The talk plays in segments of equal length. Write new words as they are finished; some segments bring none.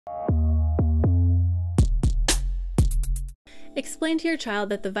Explain to your child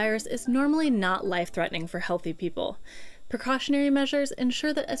that the virus is normally not life-threatening for healthy people. Precautionary measures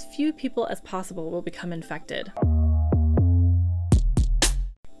ensure that as few people as possible will become infected.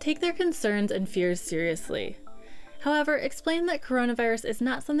 Take their concerns and fears seriously. However, explain that coronavirus is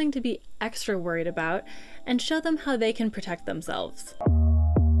not something to be extra worried about, and show them how they can protect themselves.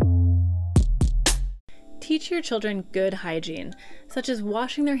 Teach your children good hygiene, such as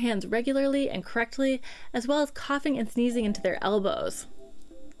washing their hands regularly and correctly, as well as coughing and sneezing into their elbows.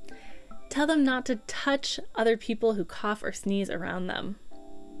 Tell them not to touch other people who cough or sneeze around them.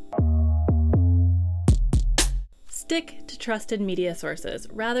 Stick to trusted media sources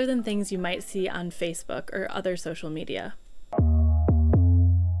rather than things you might see on Facebook or other social media.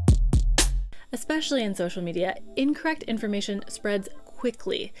 Especially in social media, incorrect information spreads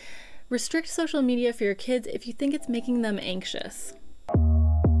quickly. Restrict social media for your kids if you think it's making them anxious.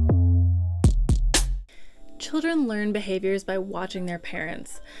 Children learn behaviors by watching their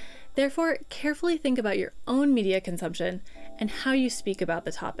parents. Therefore, carefully think about your own media consumption and how you speak about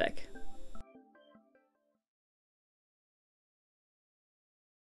the topic.